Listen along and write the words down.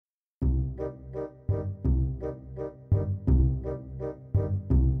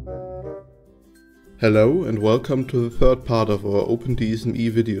Hello and welcome to the third part of our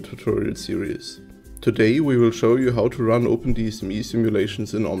openDSME video tutorial series. Today we will show you how to run openDSME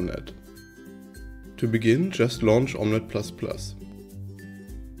simulations in Omnet. To begin, just launch Omnet++.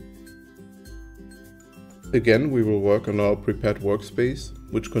 Again, we will work on our prepared workspace,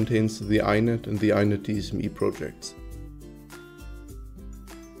 which contains the iNet and the iNet-DSME projects.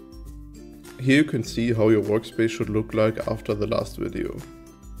 Here you can see how your workspace should look like after the last video.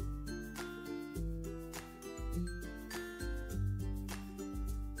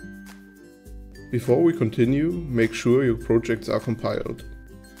 Before we continue, make sure your projects are compiled.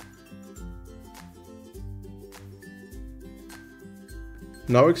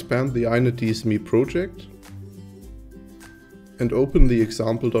 Now expand the iNet-DSME project and open the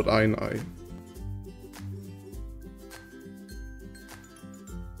example.ini.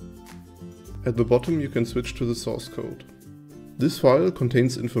 At the bottom you can switch to the source code. This file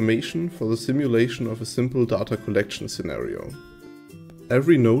contains information for the simulation of a simple data collection scenario.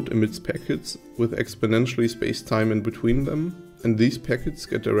 Every node emits packets with exponentially spaced time in between them, and these packets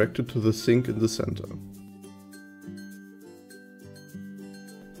get directed to the sink in the center.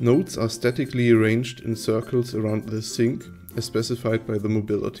 Nodes are statically arranged in circles around the sink, as specified by the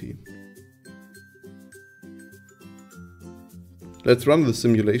mobility. Let's run the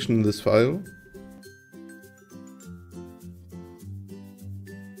simulation in this file.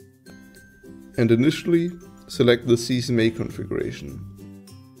 And initially, select the CSMA configuration.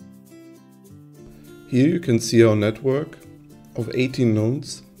 Here you can see our network of 18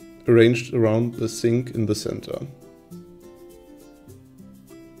 nodes arranged around the sink in the center.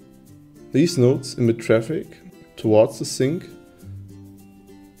 These nodes emit traffic towards the sink,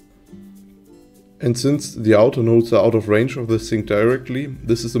 and since the outer nodes are out of range of the sink directly,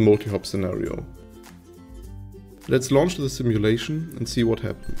 this is a multi-hop scenario. Let's launch the simulation and see what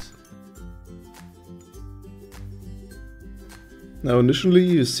happens. Now initially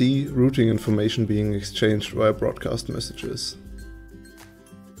you see routing information being exchanged via broadcast messages.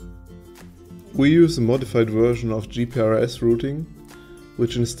 We use a modified version of GPRS routing,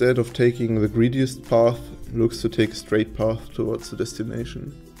 which instead of taking the greediest path, looks to take a straight path towards the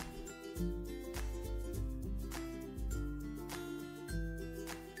destination.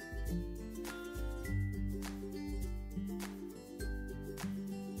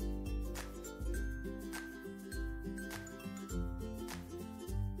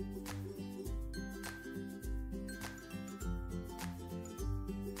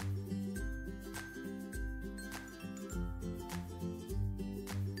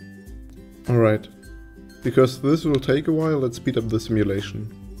 Alright, because this will take a while, let's speed up the simulation.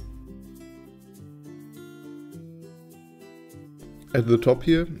 At the top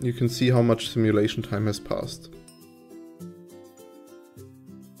here, you can see how much simulation time has passed.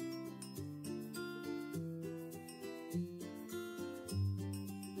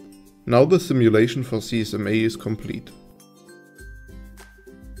 Now the simulation for CSMA is complete.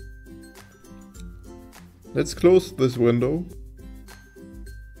 Let's close this window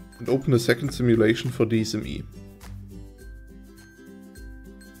and open a second simulation for DSME.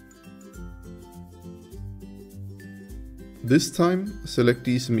 This time, select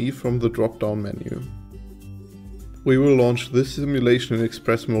DSME from the drop-down menu. We will launch this simulation in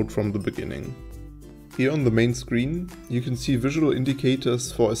express mode from the beginning. Here on the main screen, you can see visual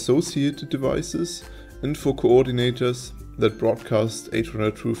indicators for associated devices and for coordinators that broadcast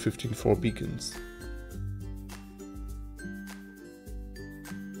 802.15.4 beacons.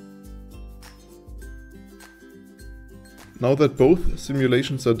 Now that both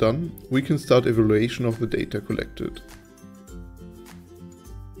simulations are done, we can start evaluation of the data collected.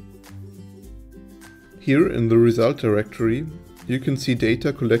 Here in the result directory, you can see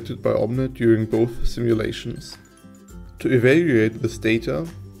data collected by Omnet during both simulations. To evaluate this data,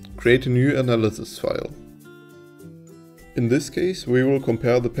 create a new analysis file. In this case, we will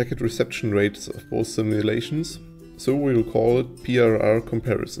compare the packet reception rates of both simulations, so we will call it PRR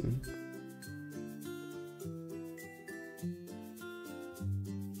comparison.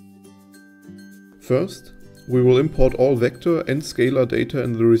 First, we will import all vector and scalar data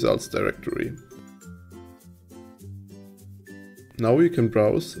in the results directory. Now you can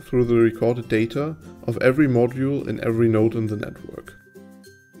browse through the recorded data of every module in every node in the network.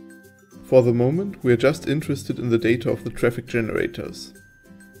 For the moment, we are just interested in the data of the traffic generators.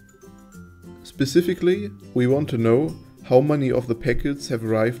 Specifically, we want to know how many of the packets have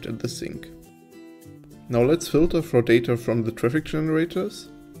arrived at the sink. Now let's filter for data from the traffic generators,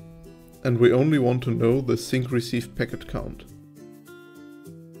 and we only want to know the sink received packet count.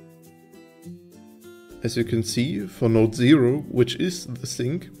 As you can see, for node 0, which is the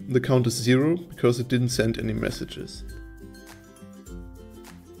sync, the count is 0 because it didn't send any messages.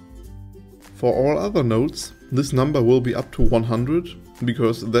 For all other nodes, this number will be up to 100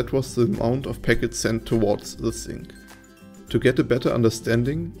 because that was the amount of packets sent towards the sync. To get a better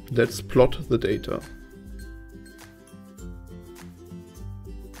understanding, let's plot the data.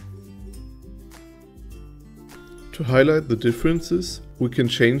 To highlight the differences, we can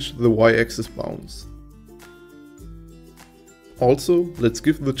change the y-axis bounds. Also, let's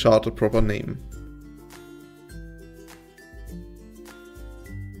give the chart a proper name.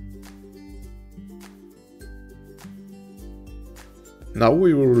 Now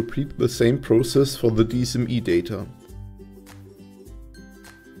we will repeat the same process for the DSME data.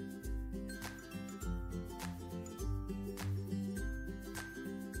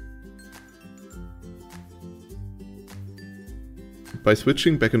 By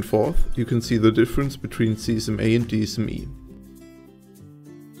switching back and forth, you can see the difference between CSMA and DSME.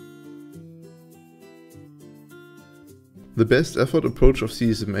 The best effort approach of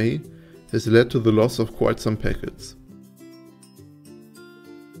CSMA has led to the loss of quite some packets.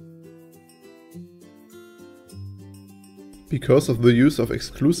 Because of the use of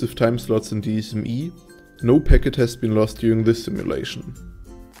exclusive time slots in DSME, no packet has been lost during this simulation.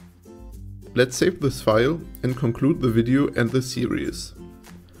 Let's save this file and conclude the video and the series.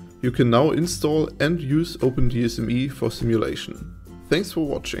 You can now install and use openDSME for simulation. Thanks for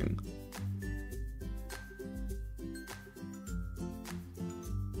watching.